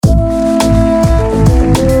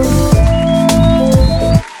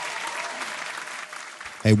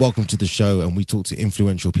Hey, welcome to the show, and we talk to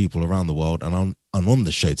influential people around the world. And I'm on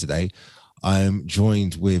the show today. I'm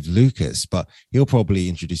joined with Lucas, but he'll probably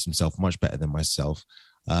introduce himself much better than myself.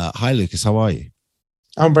 Hi, Lucas. How are you?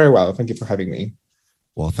 I'm very well. Thank you for having me.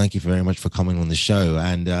 Well, thank you very much for coming on the show.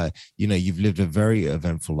 And, you've lived a very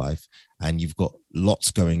eventful life and you've got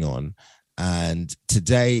lots going on. And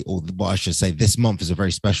today, or what I should say, this month is a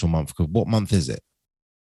very special month. Because what month is it?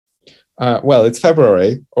 Well, it's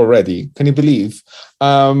February already. Can you believe?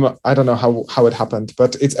 I don't know how it happened,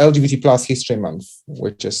 but it's LGBT plus History Month,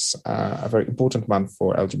 which is a very important month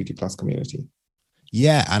for LGBT plus community.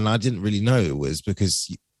 Yeah, and I didn't really know it was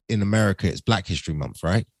because in America it's Black History Month,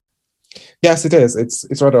 right? Yes, it is.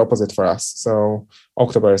 It's rather opposite for us. So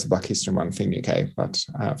October is Black History Month in UK, but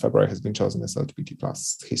February has been chosen as LGBT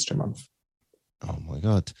plus History Month. Oh my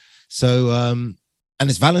God! So, and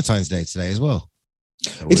it's Valentine's Day today as well.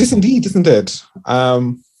 It is indeed, isn't it?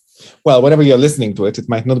 Well, whenever you're listening to it, it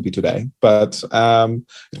might not be today, but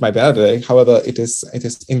it might be another day. However, it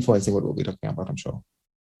is influencing what we'll be talking about, I'm sure.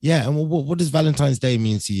 Yeah, and what does Valentine's Day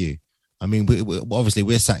mean to you? I mean, obviously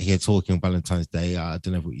we're sat here talking on Valentine's Day. I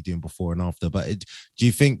don't know what you're doing before and after, but do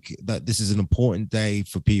you think that this is an important day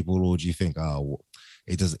for people, or do you think,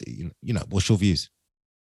 it does? What's your views?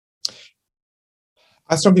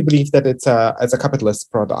 I strongly believe that it's a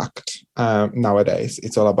capitalist product nowadays.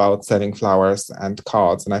 It's all about selling flowers and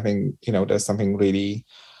cards, and I think there's something really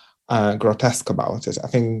grotesque about it. I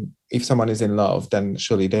think if someone is in love, then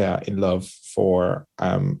surely they are in love for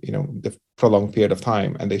the prolonged period of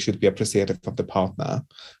time, and they should be appreciative of the partner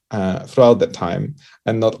throughout that time,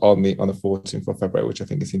 and not only on the 14th of February, which I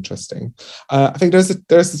think is interesting. I think there's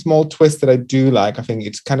a small twist that I do like. I think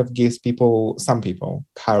it kind of gives some people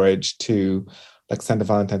courage to send a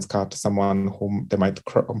Valentine's card to someone whom they might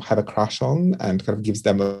have a crush on, and kind of gives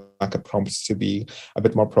them a prompt to be a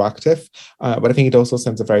bit more proactive. But I think it also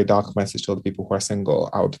sends a very dark message to all the people who are single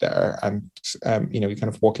out there. And, you're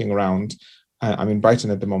kind of walking around. I'm in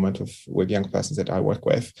Brighton at the moment with young persons that I work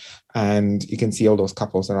with, and you can see all those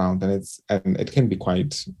couples around, and it can be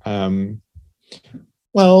quite, I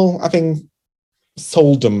think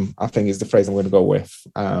soldom, I think, is the phrase I'm going to go with.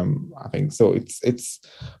 I think so.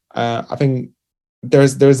 I think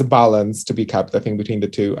there's a balance to be kept, I think, between the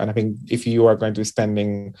two. And I think if you are going to be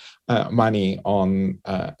spending money on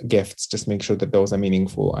gifts, just make sure that those are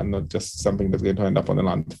meaningful and not just something that's going to end up on a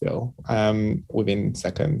landfill within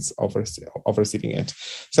seconds of receiving it.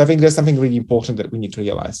 So I think there's something really important that we need to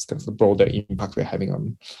realize, kind of the broader impact we're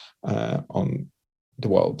having on the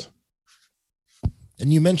world.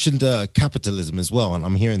 And you mentioned capitalism as well, and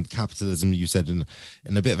I'm hearing capitalism you said in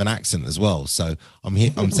a bit of an accent as well. So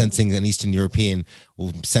I'm sensing an Eastern European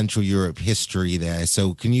or Central Europe history there.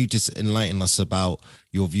 So can you just enlighten us about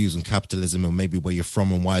your views on capitalism and maybe where you're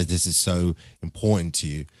from and why this is so important to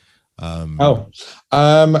you?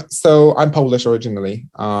 So I'm Polish originally.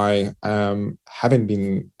 I haven't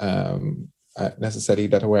been necessarily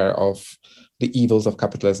that aware of the evils of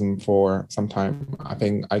capitalism for some time. I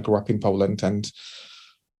think I grew up in Poland, and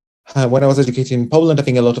when I was educated in Poland, I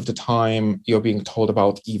think a lot of the time you're being told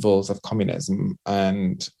about evils of communism,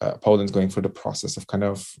 and Poland's going through the process of kind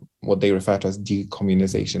of what they refer to as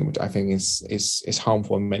decommunization, which I think is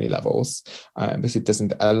harmful on many levels, because it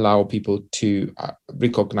doesn't allow people to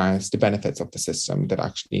recognize the benefits of the system that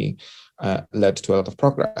actually led to a lot of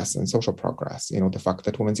progress and social progress. The fact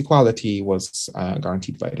that women's equality was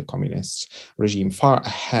guaranteed by the communist regime far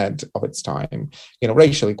ahead of its time.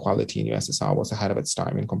 Racial equality in USSR was ahead of its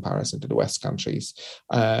time in comparison to the West countries,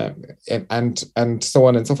 and so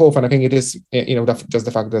on and so forth. And I think it is, just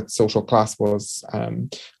the fact that social class was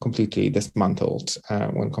completely dismantled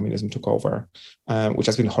when communism took over, which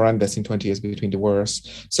has been horrendous in 20 years between the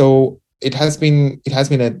wars. So it had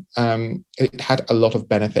a lot of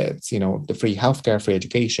benefits, the free healthcare, free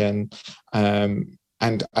education.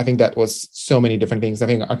 And I think that was so many different things. I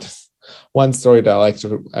think one story that I like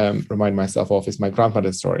to remind myself of is my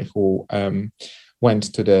grandmother's story, who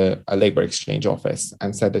went to the labor exchange office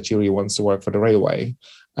and said that she really wants to work for the railway,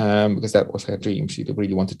 because that was her dream. She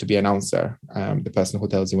really wanted to be an announcer, the person who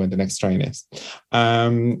tells you when the next train is.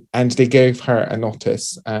 And they gave her a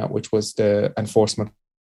notice, which was the enforcement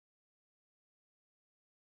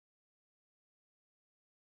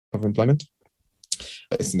of employment.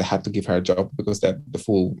 They had to give her a job because the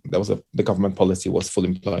government policy was full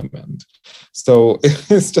employment. So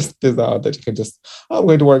it's just bizarre that you can just, I'm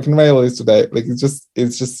going to work in railways today.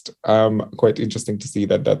 It's just quite interesting to see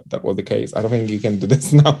that was the case. I don't think you can do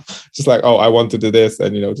this now. Just like, I want to do this,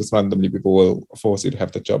 and just randomly people will force you to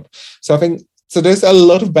have the job. So I think there's a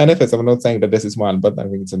lot of benefits. I'm not saying that this is one, but I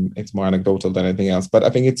think it's more anecdotal than anything else. But I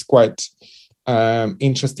think it's quite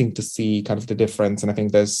interesting to see kind of the difference. And I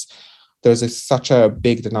think there's such a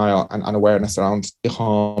big denial and unawareness around the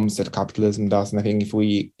harms that capitalism does. And I think if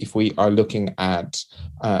we are looking at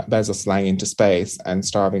Bezos flying into space and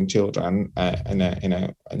starving children in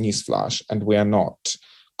a newsflash, and we are not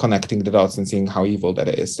connecting the dots and seeing how evil that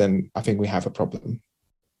is, then I think we have a problem.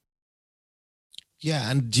 Yeah,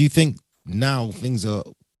 and do you think now things are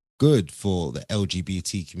good for the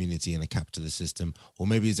LGBT community in a capitalist system, or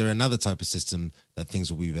maybe is there another type of system that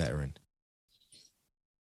things will be better in?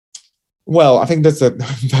 Well, I think that's a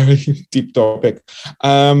very deep topic.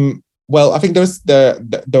 Well, I think there's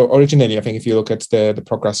the originally, I think if you look at the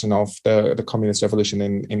progression of the communist revolution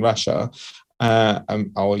in Russia,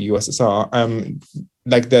 or USSR,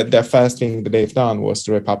 like the first thing that they've done was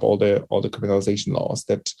to rip up all the criminalization laws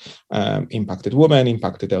that impacted women,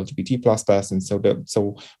 impacted LGBT plus persons. So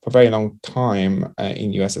for a very long time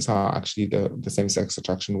in USSR, actually the same-sex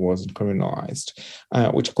attraction wasn't criminalized,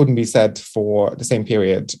 which couldn't be said for the same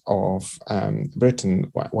period of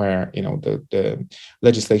Britain, where the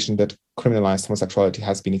legislation that criminalized homosexuality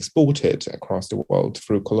has been exported across the world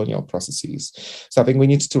through colonial processes. So I think we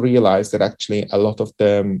need to realize that actually a lot of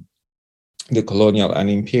the colonial and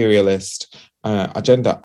imperialist agenda